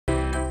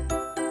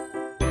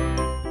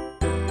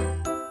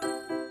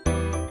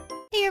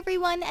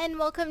everyone, and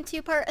welcome to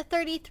part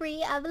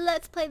 33 of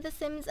Let's Play The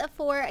Sims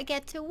 4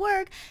 Get to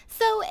Work.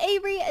 So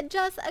Avery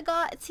just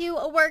got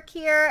to work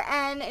here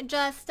and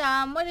just,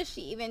 what is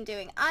she even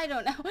doing? I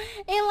don't know.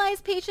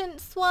 Analyze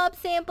patient swab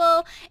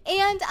sample,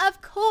 and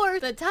of course,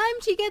 the time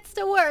she gets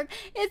to work,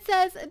 it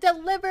says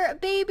deliver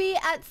baby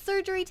at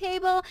surgery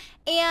table.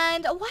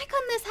 And why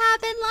couldn't this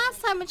happen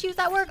last time when she was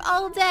at work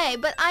all day?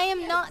 But I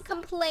am not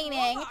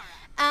complaining.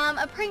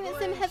 A pregnant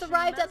sim has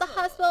arrived at the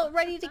hospital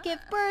ready to give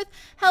birth.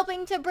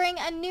 Helping to bring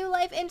a new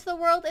life into the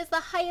world is the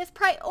highest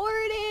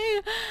priority.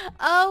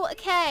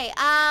 Okay,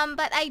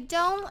 but I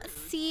don't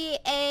see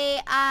a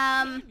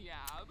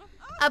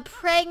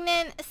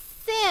pregnant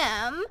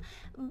sim,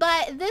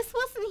 but this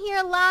wasn't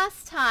here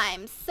last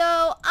time,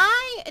 so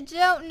I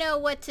don't know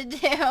what to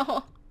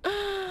do.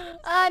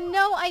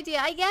 No idea.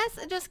 I guess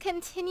just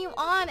continue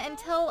on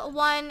until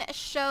one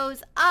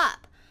shows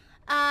up.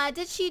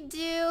 Did she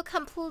do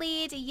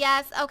complete?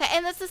 Yes. Okay,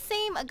 and it's the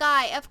same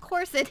guy. Of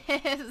course it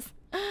is.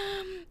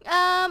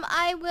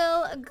 I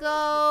will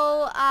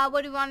go,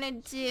 what do we want to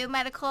do?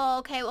 Medical.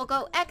 Okay, we'll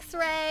go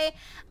x-ray.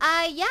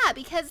 Yeah,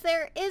 because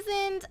there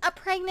isn't a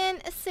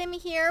pregnant sim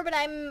here, but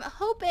I'm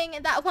hoping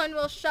that one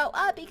will show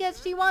up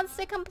because she wants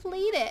to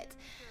complete it.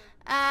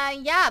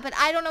 Yeah, but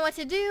I don't know what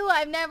to do.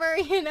 I've never,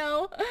 it's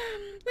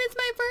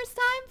my first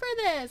time for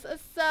this.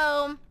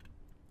 So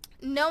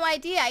no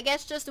idea. I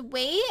guess just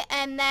wait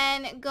and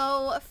then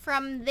go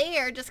from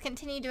there. Just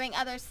continue doing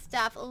other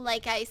stuff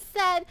like I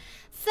said.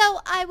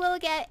 So I will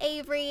get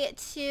Avery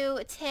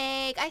to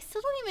take, I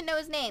still don't even know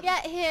his name.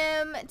 Get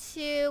him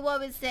to, what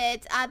was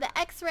it? The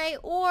x-ray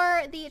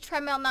or the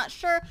treadmill, not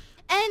sure.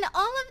 And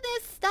all of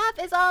this stuff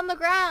is on the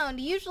ground.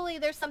 Usually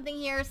there's something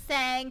here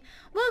saying,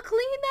 well,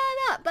 clean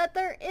that up, but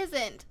there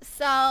isn't.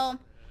 So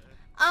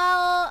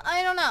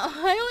I don't know.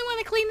 I only want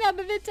to clean it up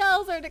if it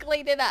tells her to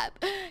clean it up,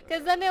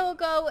 because then it will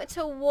go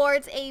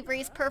towards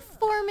Avery's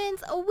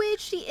performance, which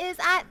she is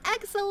at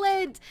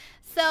excellent.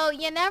 So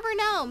you never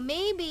know.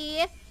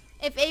 Maybe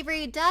if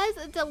Avery does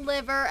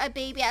deliver a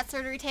baby at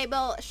surgery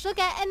table, she'll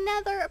get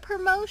another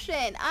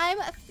promotion. I'm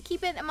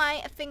keeping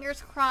my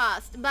fingers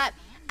crossed. But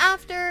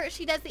after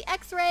she does the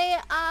x-ray,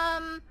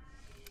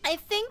 I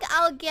think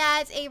I'll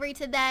get Avery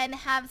to then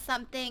have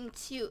something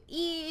to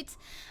eat,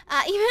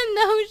 even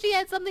though she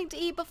had something to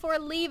eat before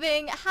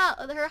leaving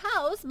her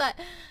house, but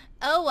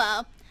oh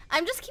well.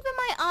 I'm just keeping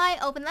my eye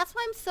open. That's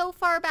why I'm so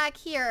far back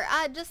here,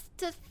 just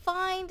to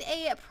find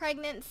a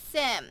pregnant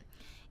sim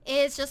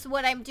is just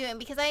what I'm doing,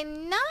 because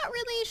I'm not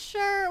really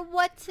sure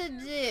what to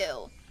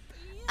do.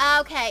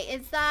 Okay,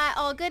 is that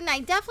all good? And I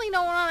definitely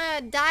don't want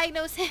to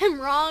diagnose him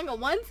wrong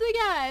once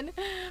again.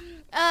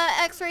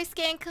 X-ray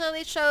scan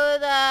clearly show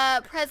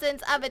the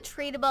presence of a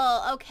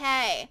treatable.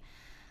 Okay.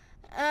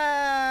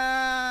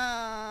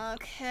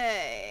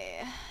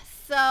 Okay.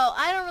 So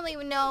I don't really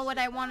know what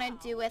I want to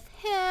do with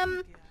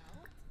him.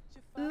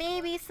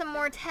 Maybe some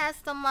more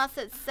tests unless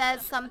it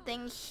says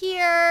something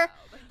here.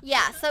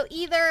 Yeah, so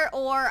either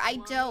or, I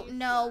don't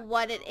know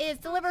what it is.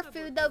 Deliver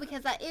food though,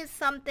 because that is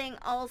something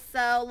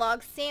also.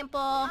 Log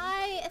sample.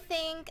 I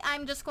think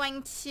I'm just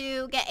going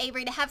to get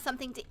Avery to have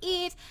something to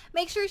eat.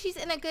 Make sure she's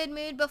in a good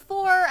mood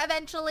before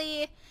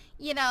eventually,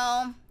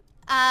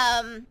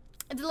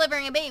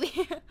 delivering a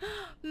baby.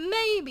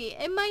 Maybe.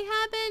 It might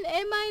happen,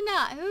 it might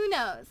not. Who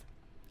knows?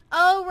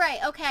 Oh, right.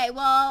 Okay,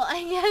 well,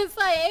 I guess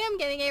I am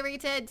getting Avery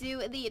to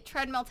do the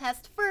treadmill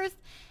test first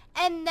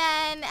and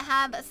then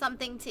have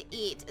something to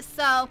eat.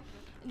 So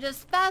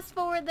just fast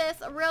forward this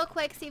real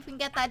quick, see if we can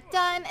get that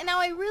done. And now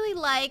I really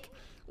like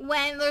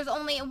when there's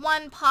only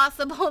one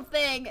possible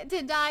thing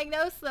to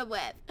diagnose them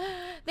with.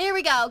 There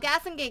we go.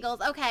 Gas and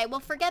giggles. Okay, well,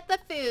 forget the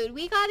food.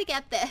 We got to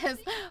get this.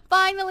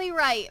 Finally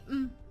right.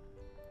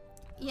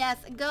 Yes,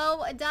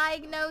 go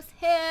diagnose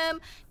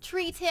him,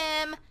 treat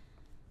him,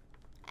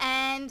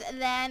 and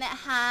then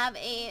have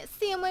a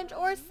sandwich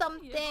or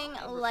something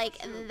like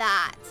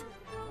that.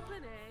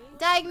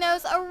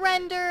 Diagnose a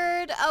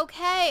rendered.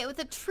 Okay, with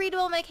a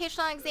treatable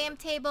medication on exam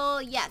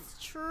table. Yes,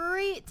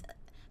 treat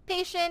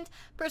patient.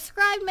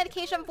 Prescribed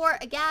medication for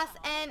gas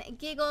and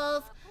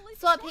giggles.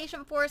 Swab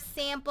patient for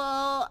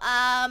sample.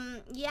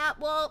 Yeah,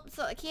 well,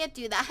 so I can't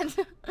do that.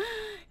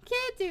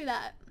 Can't do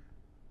that.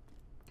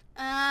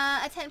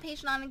 Attend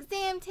patient on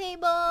exam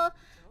table.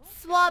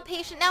 Swab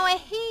patient. Now I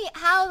hate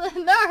how the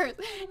nurse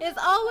is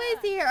always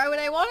here. When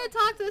I want to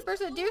talk to this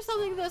person, do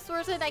something to this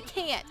person, I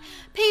can't.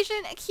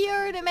 Patient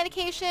cured,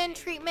 medication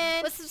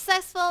treatment was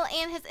successful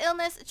and his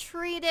illness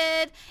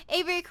treated.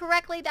 Avery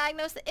correctly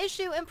diagnosed the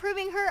issue,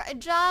 improving her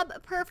job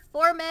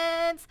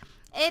performance.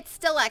 It's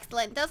still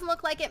excellent. Doesn't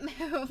look like it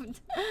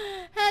moved.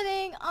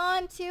 Heading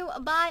on to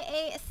buy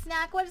a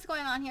snack. What is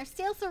going on here?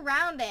 Stale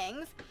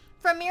surroundings.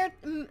 From your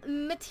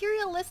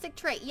materialistic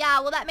trait. Yeah,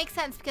 well, that makes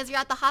sense because you're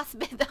at the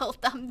hospital.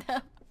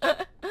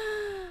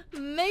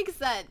 Makes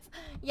sense.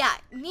 Yeah,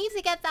 need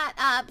to get that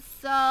up.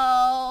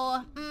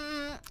 So,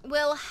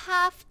 we'll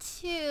have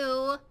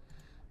to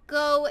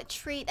go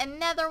treat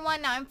another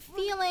one. Now I'm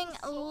feeling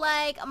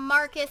like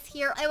Marcus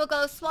here. I will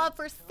go swab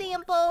for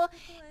sample,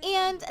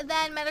 and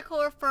then medical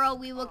referral,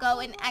 we will go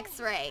in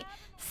x-ray.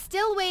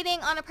 Still waiting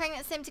on a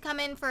pregnant sim to come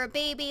in for a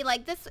baby.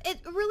 Like this, it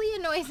really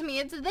annoys me.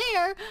 It's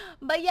there,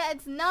 but yeah,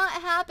 it's not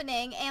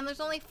happening, and there's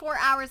only 4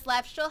 hours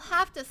left. She'll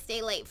have to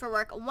stay late for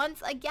work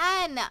once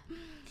again,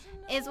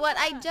 is what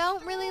I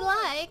don't really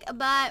like,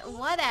 but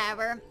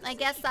whatever. I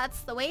guess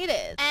that's the way it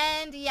is.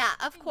 And yeah,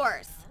 of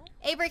course,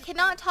 Avery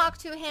cannot talk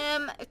to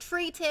him,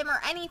 treat him,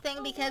 or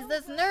anything because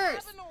this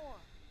nurse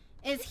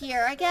is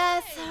here. I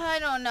guess, I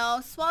don't know,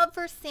 swab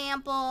for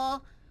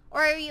sample,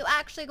 or are you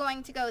actually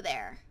going to go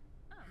there?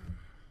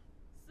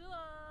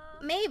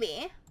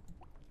 Maybe.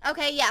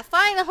 Okay, yeah,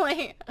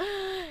 finally. Get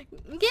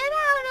out of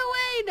the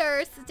way,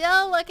 nurse.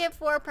 Still looking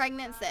for a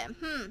pregnant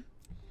sim.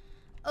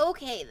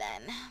 Okay,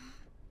 then.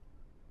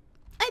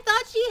 I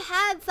thought she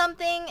had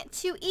something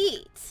to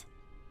eat.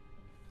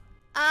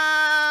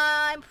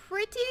 I'm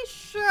pretty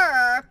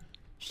sure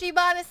she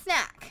bought a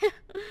snack.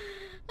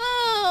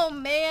 Oh,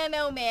 man,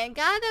 oh, man.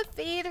 Gotta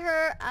feed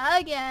her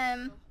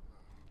again.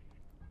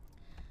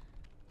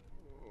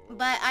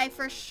 But I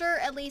for sure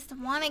at least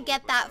want to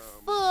get that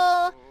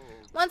full.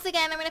 Once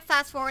again, I'm going to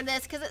fast forward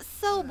this because it's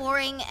so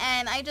boring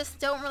and I just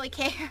don't really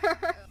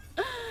care,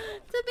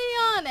 to be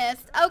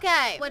honest.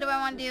 Okay, what do I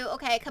want to do?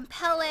 Okay,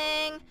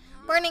 compelling,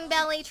 burning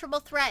belly, triple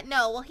threat.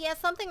 No, well, he has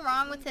something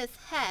wrong with his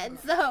head,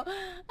 so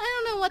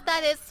I don't know what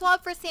that is.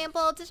 Swab for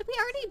sample. Did we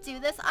already do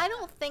this? I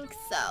don't think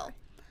so.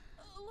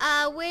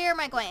 Where am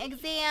I going?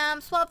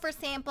 Exam, swab for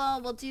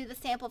sample. We'll do the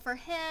sample for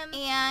him.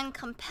 And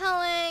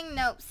compelling.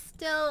 Nope,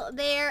 still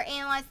there.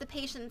 Analyze the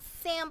patient's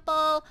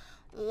sample.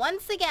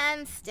 Once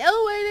again,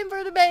 still waiting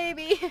for the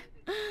baby.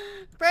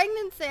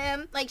 Pregnant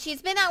sim. Like,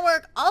 she's been at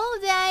work all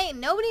day.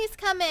 Nobody's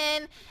come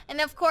in.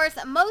 And, of course,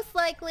 most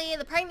likely,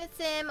 the pregnant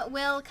sim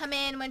will come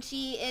in when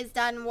she is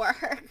done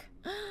work.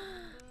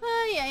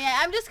 Yeah.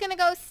 I'm just going to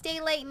go stay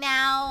late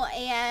now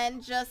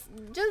and just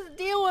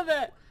deal with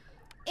it.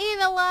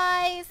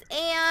 Analyze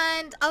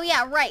and... Oh,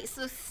 yeah, right.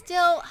 So,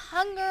 still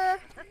hunger.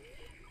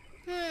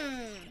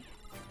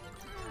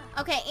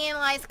 Okay,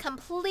 analyze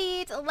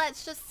complete.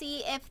 Let's just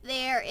see if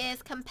there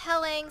is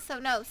compelling. So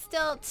no,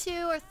 still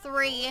 2 or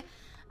 3.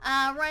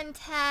 Run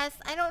test.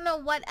 I don't know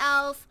what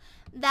else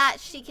that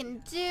she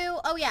can do.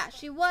 Oh yeah,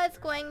 she was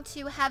going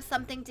to have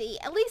something to eat.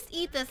 At least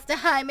eat this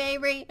time,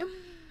 Avery.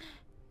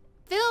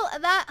 Fill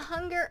that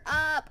hunger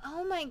up.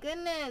 Oh my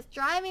goodness,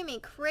 driving me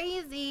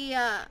crazy.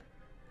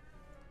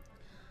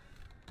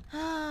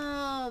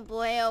 Oh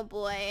boy, oh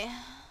boy.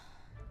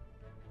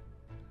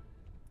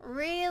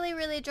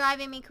 Really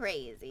driving me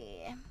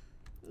crazy.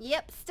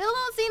 Yep, still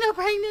don't see no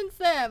pregnant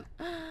sim.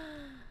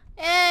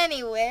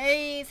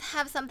 Anyways,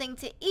 have something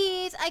to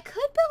eat. I could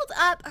build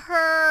up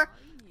her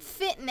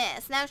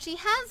fitness. Now, she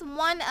has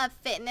 1 of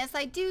fitness.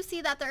 I do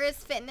see that there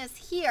is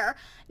fitness here.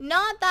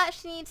 Not that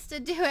she needs to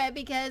do it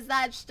because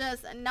that's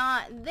just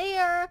not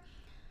there.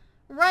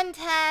 Run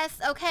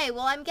test. Okay,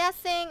 well, I'm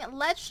guessing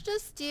let's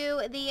just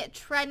do the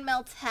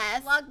treadmill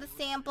test. Log the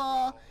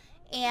sample.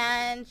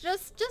 And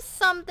just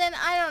something,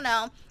 I don't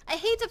know. I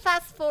hate to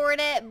fast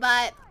forward it,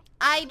 but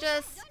I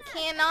just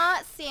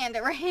cannot stand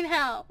it right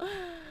now.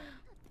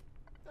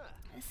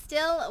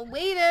 Still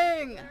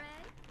waiting.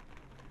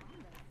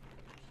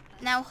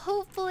 Now,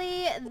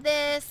 hopefully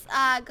this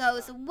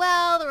goes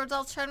well. The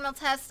results treadmill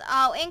test,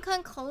 oh,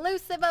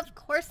 inconclusive. Of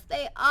course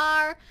they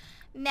are.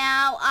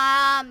 Now,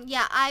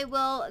 yeah, I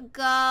will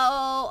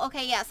go.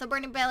 Okay, yeah, so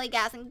burning belly,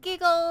 gas, and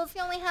giggles. He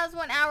only has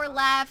 1 hour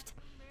left.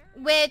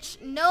 Which,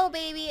 no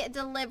baby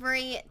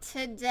delivery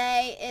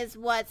today is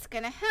what's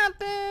gonna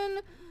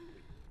happen.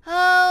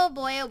 Oh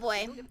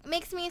boy.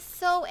 Makes me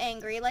so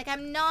angry. Like,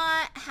 I'm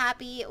not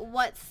happy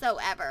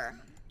whatsoever.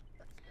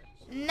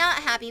 Not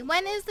happy.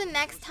 When is the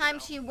next time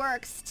she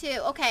works, too?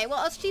 Okay,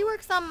 well, she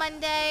works on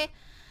Monday.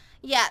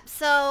 Yeah,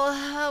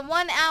 so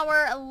 1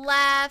 hour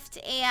left,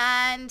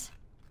 and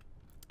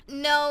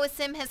no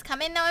sim has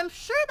come in. Now, I'm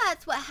sure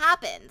that's what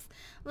happens.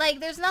 Like,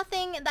 there's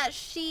nothing that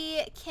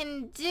she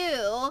can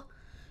do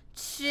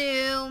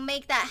to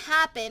make that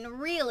happen.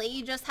 Really,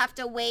 you just have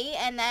to wait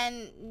and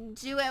then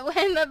do it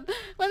when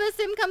the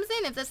sim comes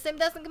in. If the sim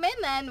doesn't come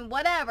in, then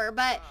whatever.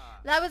 But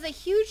that was a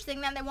huge thing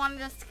that they wanted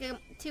us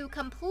to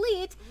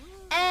complete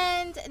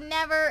and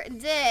never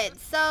did.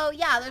 So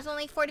yeah, there's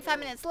only 45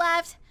 minutes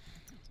left,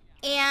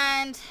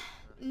 and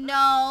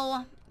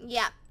no,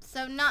 yeah,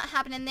 so not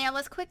happening there.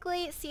 Let's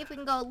quickly see if we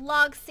can go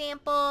log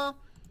sample,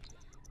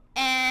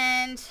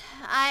 and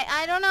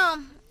I don't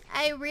know.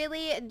 I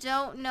really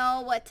don't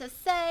know what to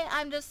say.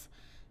 I'm just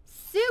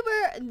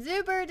super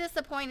duper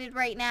disappointed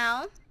right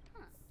now.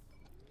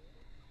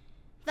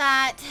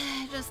 That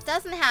just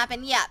doesn't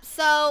happen. Yep,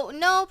 so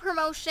no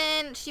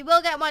promotion. She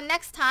will get one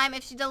next time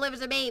if she delivers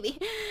a baby.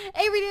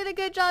 Avery did a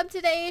good job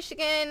today. She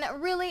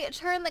can really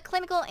turn the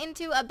clinical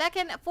into a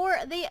beacon for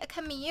the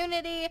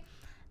community.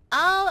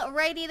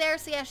 Alrighty there.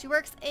 So yeah, she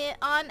works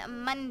on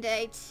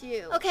Monday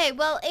too. Okay,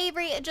 well,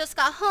 Avery just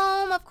got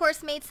home. Of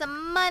course, made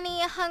some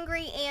money,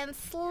 hungry and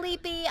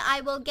sleepy.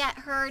 I will get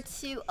her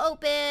to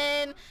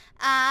open,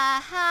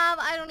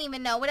 I don't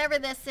even know, whatever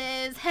this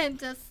is, head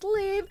to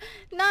sleep.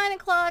 9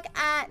 o'clock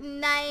at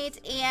night,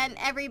 and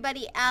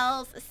everybody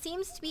else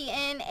seems to be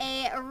in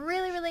a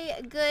really, really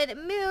good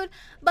mood.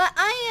 But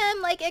I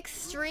am like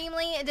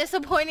extremely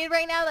disappointed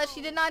right now that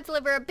she did not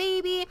deliver a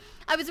baby.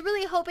 I was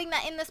really hoping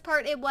that in this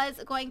part it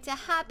was going to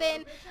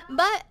happen,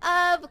 but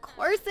of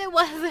course it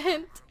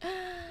wasn't.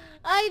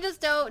 I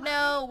just don't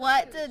know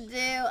what to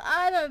do.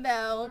 I don't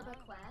know.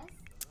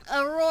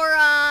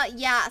 Aurora,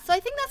 yeah, so I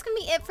think that's gonna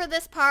be it for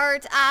this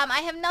part.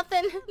 I have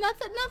nothing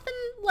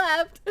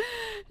left.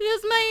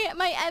 Just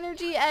my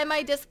energy and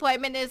my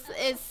disappointment is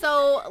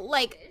so,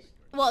 like,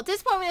 well,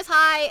 disappointment is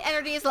high,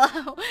 energy is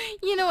low.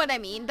 You know what I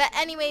mean. But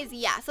anyways,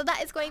 yeah, so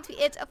that is going to be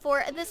it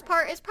for this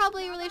part. It's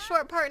probably a really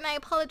short part, and I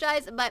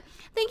apologize, but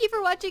thank you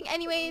for watching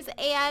anyways.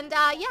 And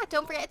yeah,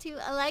 don't forget to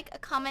like,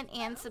 comment,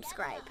 and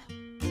subscribe.